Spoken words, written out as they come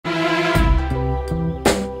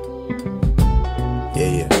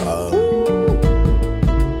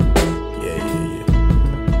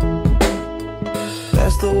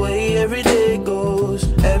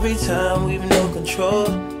time we've no control.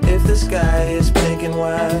 If the sky is pink and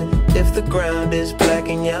white, if the ground is black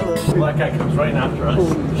and yellow. Black guy comes right after us.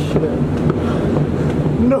 Holy shit.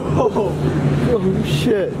 No! Oh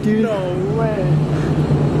shit, dude. No way.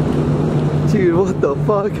 Dude, what the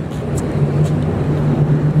fuck?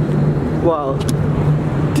 Wow.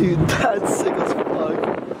 Dude, that's sick as fuck.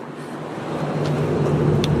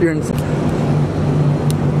 You're insane.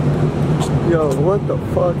 Yo, what the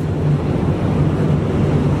fuck?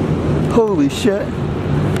 Holy shit.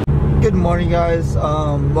 Good morning, guys.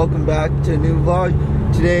 Welcome back to a new vlog.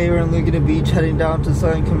 Today we're in Laguna Beach heading down to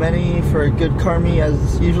Southern Kameni for a good Carmi,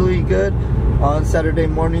 as usually good, on Saturday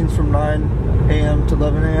mornings from 9 a.m. to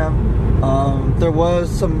 11 a.m. There was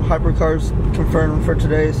some hypercars confirmed for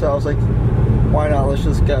today, so I was like, why not, let's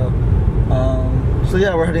just go. So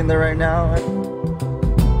yeah, we're heading there right now.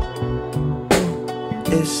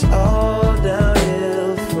 It's all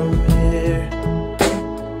downhill from here.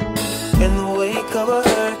 In the wake of a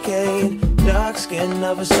hurricane, dark skin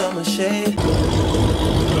of a summer shade. Look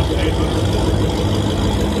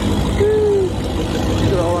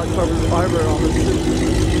at all that carbon fiber on this thing.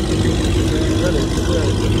 That is sick.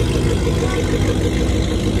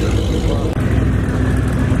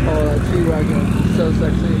 Oh, that G-Wagon, so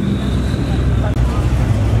sexy.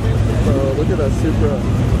 Bro, look at that Supra.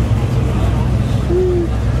 Woo.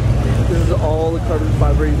 This is all the carbon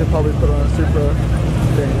fiber you can probably put on a Supra.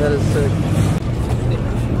 Dang, that is sick.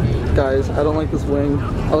 Guys, I don't like this wing.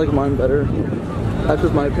 I like mine better. That's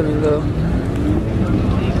just my opinion though.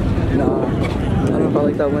 Nah, I don't know if I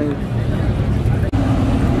like that wing.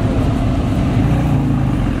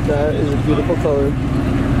 That is a beautiful color.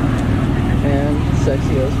 And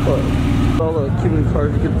sexy as fuck. All the Cuban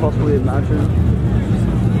cars you could possibly imagine.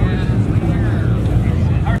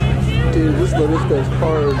 Dude, this Lotus goes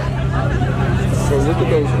hard. So look at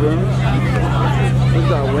those rims. Look at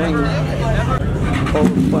that wing. All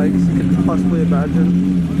the spikes you could possibly imagine.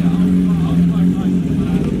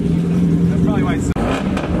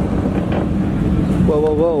 Whoa,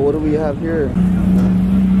 whoa, whoa, what do we have here?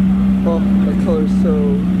 Oh, that color's so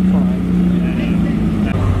fine.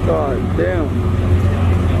 God damn.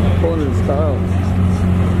 Pulling in style.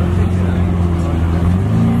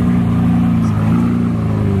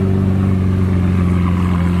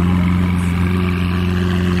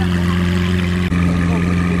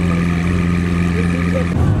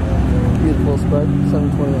 Beautiful spec,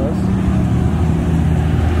 720S.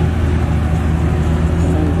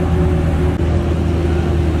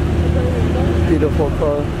 Beautiful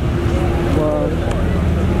car. Wow.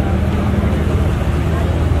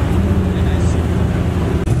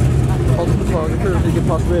 All the photographers you could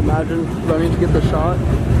possibly imagine running to get the shot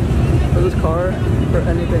for this car, for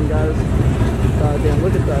anything, guys. God damn,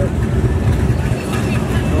 look at that.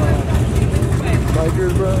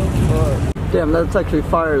 Bikers, bro. Damn, that's actually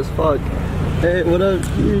fire as fuck. Hey, what up?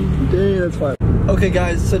 Dang, that's fire. Okay,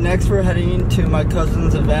 guys, so next we're heading to my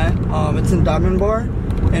cousin's event. It's in Diamond Bar.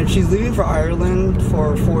 And she's leaving for Ireland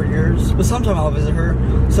for 4 years, but sometime I'll visit her.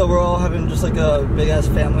 So we're all having just like a big ass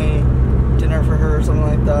family dinner for her or something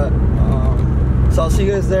like that. So I'll see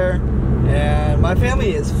you guys there. And my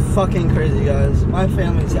family is fucking crazy, guys. My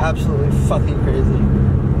family is absolutely fucking crazy.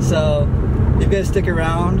 So if you guys stick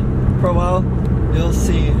around for a while, you'll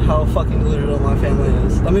see how fucking delusional my family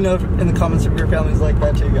is. Let me know in the comments if your family's like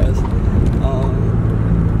that too, guys.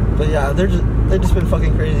 But yeah, they've just been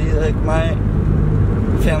fucking crazy. Like my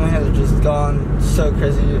family has just gone so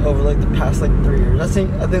crazy over like the past like 3 years. I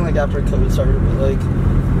think like after COVID started, but like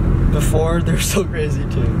before they're so crazy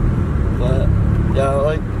too. But yeah,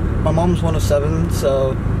 like my mom's one of 7,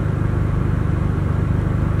 so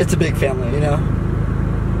it's a big family, you know.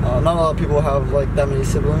 Not a lot of people have like that many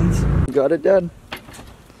siblings. You got it, Dad?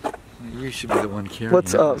 You should be the one carrying.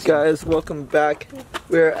 What's up, guys? Welcome back.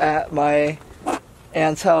 We're at my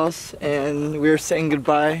aunt's house and we're saying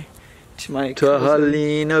goodbye to my cousin.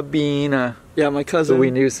 Helena Bina. Yeah, my cousin. So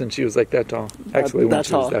we knew since she was like that tall. Actually, when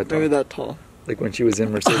she was that tall. Maybe that tall. Like when she was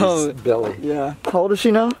in Mercedes' belly. Yeah. How old is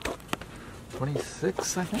she now?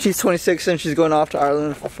 26, I think. She's 26 and she's going off to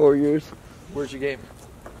Ireland for 4 years. Where's your game?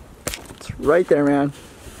 It's right there, man.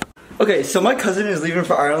 Okay, so my cousin is leaving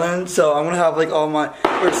for Ireland, so I'm gonna have like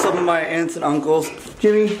some of my aunts and uncles.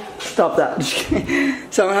 Jimmy, stop that. Just kidding.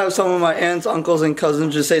 So I'm gonna have some of my aunts, uncles, and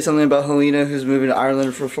cousins just say something about Helena, who's moving to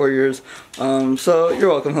Ireland for 4 years. So you're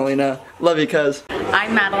welcome, Helena. Love you, cuz.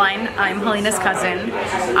 I'm Madeline. I'm Helena's cousin.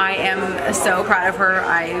 I am so proud of her.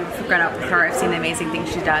 I've grown up with her. I've seen the amazing things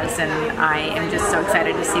she does, and I am just so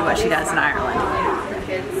excited to see what she does in Ireland.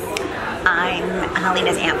 I'm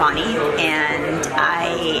Helena's Aunt Bonnie, and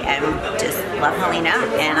I just love Helena,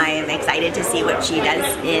 and I am excited to see what she does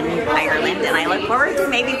in Ireland, and I look forward to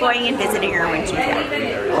maybe going and visiting her when she's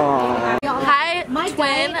there. Hi,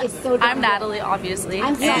 twin. I'm Natalie, obviously,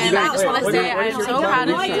 and I just want to say I'm so proud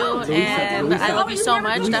of you, and I love you so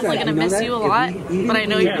much. Definitely gonna miss you a lot, but I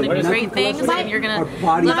know you're gonna do great things, and you're gonna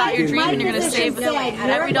live out your dream, and you're gonna save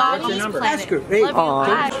every dog on this planet. Love you.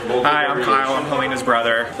 Bye. Hi, I'm Kyle. I'm Helena's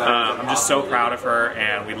brother. I'm just so proud of her,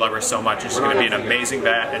 and we love her so much. She's going to be an amazing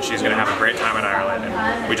vet, and she's going to have a great time in Ireland,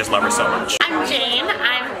 and we just love her so much. I'm Jane.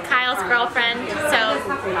 I'm Kyle's girlfriend, so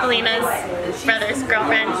Helena's brother's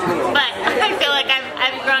girlfriend. But I feel like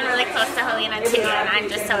I've grown really close to Helena too, and I'm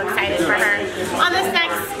just so excited for her on this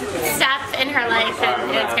next step in her life,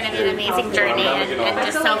 and it's going to be an amazing journey, and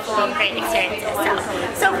just so full of great experiences.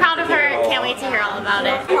 So proud of her. Can't wait to hear all about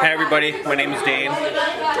it. Hi everybody, my name is Dane.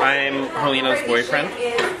 I'm Helena's boyfriend,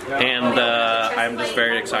 and I'm just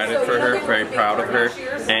very excited for her, very proud of her,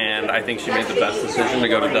 and I think she made the best decision to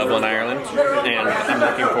go to Dublin, Ireland, and I'm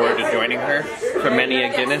looking forward to joining her for many a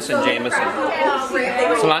Guinness and Jameson.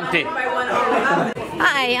 Salanti.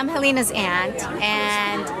 Hi, I'm Helena's aunt,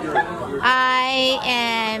 and I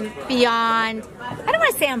am beyond, I don't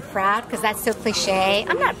want to say I'm proud because that's so cliche.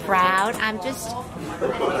 I'm not proud, I'm just,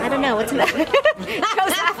 I don't know, what's the matter?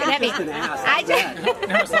 Joe's laughing at me.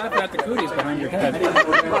 I was laughing at the cooties behind your head.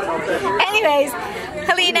 Anyways,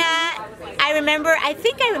 Helena, I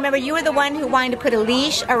think I remember you were the one who wanted to put a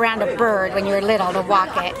leash around a bird when you were little to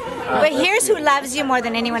walk it. But here's who loves you more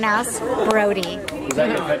than anyone else, Brody.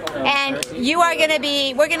 And you are going to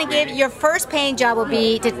be, we're going to give, your first paying job will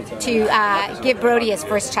be to give Brody his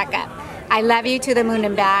first checkup. I love you to the moon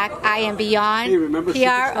and back. I am beyond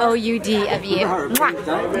P-R-O-U-D of you.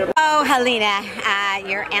 Mwah. Oh, Helena,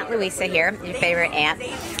 your Aunt Louisa here, your favorite aunt.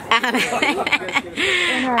 I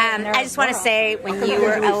just want to say, when you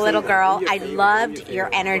were a little girl, I loved your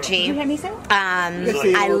energy.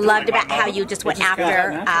 I loved about how you just went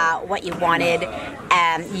after what you wanted.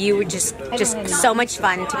 You were just so much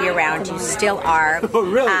fun to be around. You still are.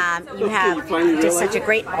 You have just such a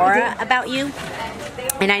great aura about you.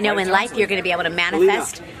 And I know in life you're going to be able to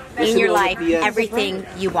manifest in your life everything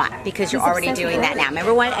you want, because you're already doing that now.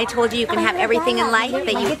 Remember when I told you you can have everything in life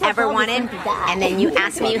that you ever wanted, and then you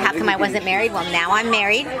asked me how come I wasn't married? Well, now I'm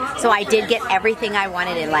married, so I did get everything I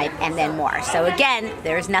wanted in life and then more. So again,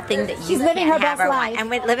 there's nothing that you can't have or want. I'm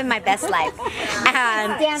living my best life.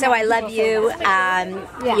 So I love you.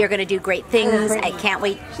 You're going to do great things. I can't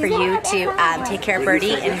wait for you to take care of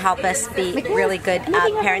Birdie and help us be really good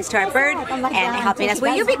parents to our bird and helping us.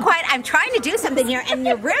 Will you be quiet? I'm trying to do something here and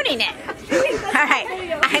you're ruining it. All right.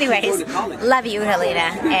 Anyways, love you, Helena,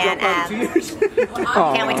 and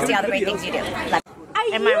can't wait to see all the great things you do. Love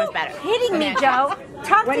you. And mine was better. Hitting me, Joe.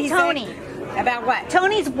 Talk to Tony. About what?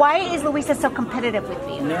 Tony's, why is Louisa so competitive with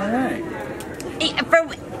you? All right.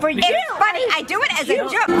 For you. It's funny. I do it as a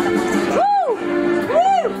joke. Woo!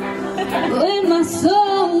 Woo! When my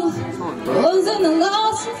soul was in the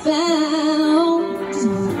lost and found,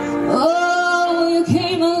 oh, you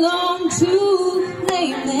came along to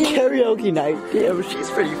karaoke night. Damn, she's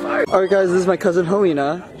pretty fire. Alright guys, this is my cousin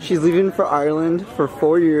Helena. She's leaving for Ireland for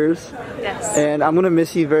 4 years. Yes. And I'm gonna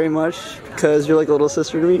miss you very much because you're like a little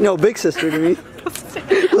sister to me. No, big sister to me.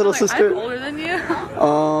 Little sister. I'm older than you.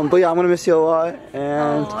 But yeah, I'm gonna miss you a lot.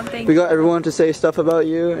 And we got everyone to say stuff about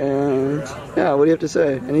you. And yeah, what do you have to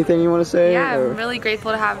say? Anything you want to say? Yeah, I'm really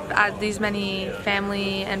grateful to have these many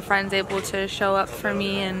family and friends able to show up for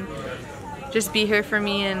me and just be here for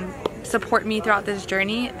me and support me throughout this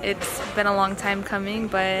journey. It's been a long time coming,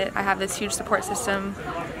 but I have this huge support system,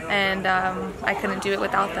 and I couldn't do it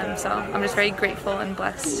without them, so I'm just very grateful and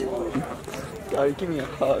blessed. God, give me a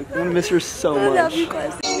hug. I'm gonna miss her so much. I love you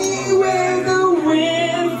guys. Anywhere the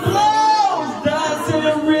wind blows,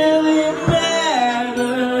 doesn't really matter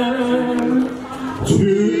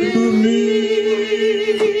to me.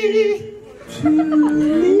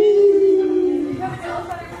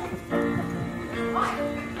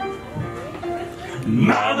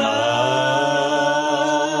 Mama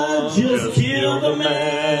just killed a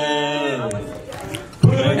man.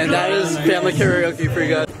 And that is family karaoke for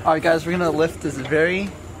you guys. Alright guys, we're gonna lift this very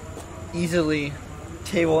easily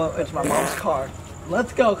table into my mom's car.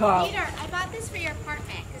 Let's go, Kyle. Peter, I bought this for your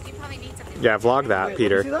apartment because you probably need something. Yeah, vlog that, Wait,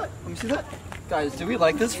 Peter. Let me see that. Guys, do we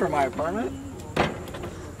like this for my apartment?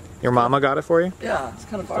 Your mama got it for you? Yeah, it's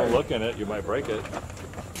kind of fire. Don't look in it, you might break it.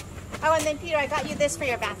 Oh, and then Peter, I got you this for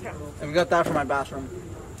your bathroom. And we got that for my bathroom.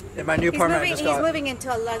 In my new apartment I just got. He's moving into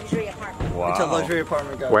a luxury apartment. Wow. Into a luxury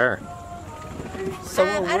apartment, guys. Where? So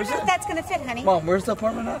I don't know if that's gonna fit, honey. Mom, where's the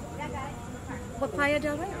apartment at? What, Playa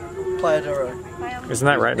del Rey? Playa del Rey. Isn't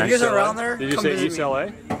that right If next you guys to are around there, Did you come say visit East me. LA?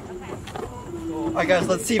 Alright guys,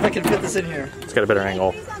 let's see if I can fit this in here. It's got a better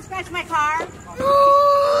angle. Please don't scratch my car.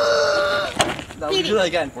 No, we'll do that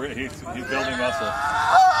again. He's building muscle.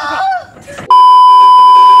 Look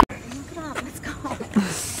it up. Let's go.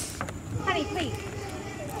 Honey, please.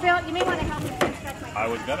 Phil, you may want to help me scratch my car. I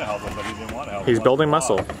was gonna help him, but he didn't want to help He's him. building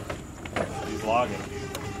muscle. He's vlogging.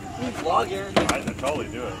 He's vlogging? I'd totally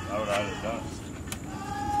do it. I would have done it.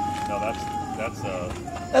 No,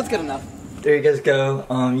 that's good enough. There you guys go.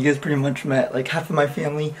 You guys pretty much met like half of my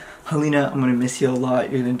family. Helena, I'm gonna miss you a lot.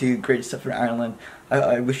 You're gonna do great stuff in Ireland.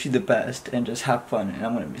 I wish you the best and just have fun. And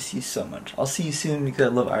I'm gonna miss you so much. I'll see you soon because I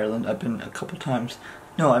love Ireland. I've been a couple times.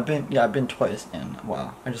 No, I've been twice, and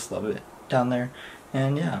wow, I just love it down there.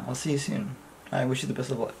 And yeah, I'll see you soon. I wish you the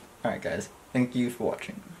best of luck. Alright guys, thank you for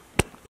watching.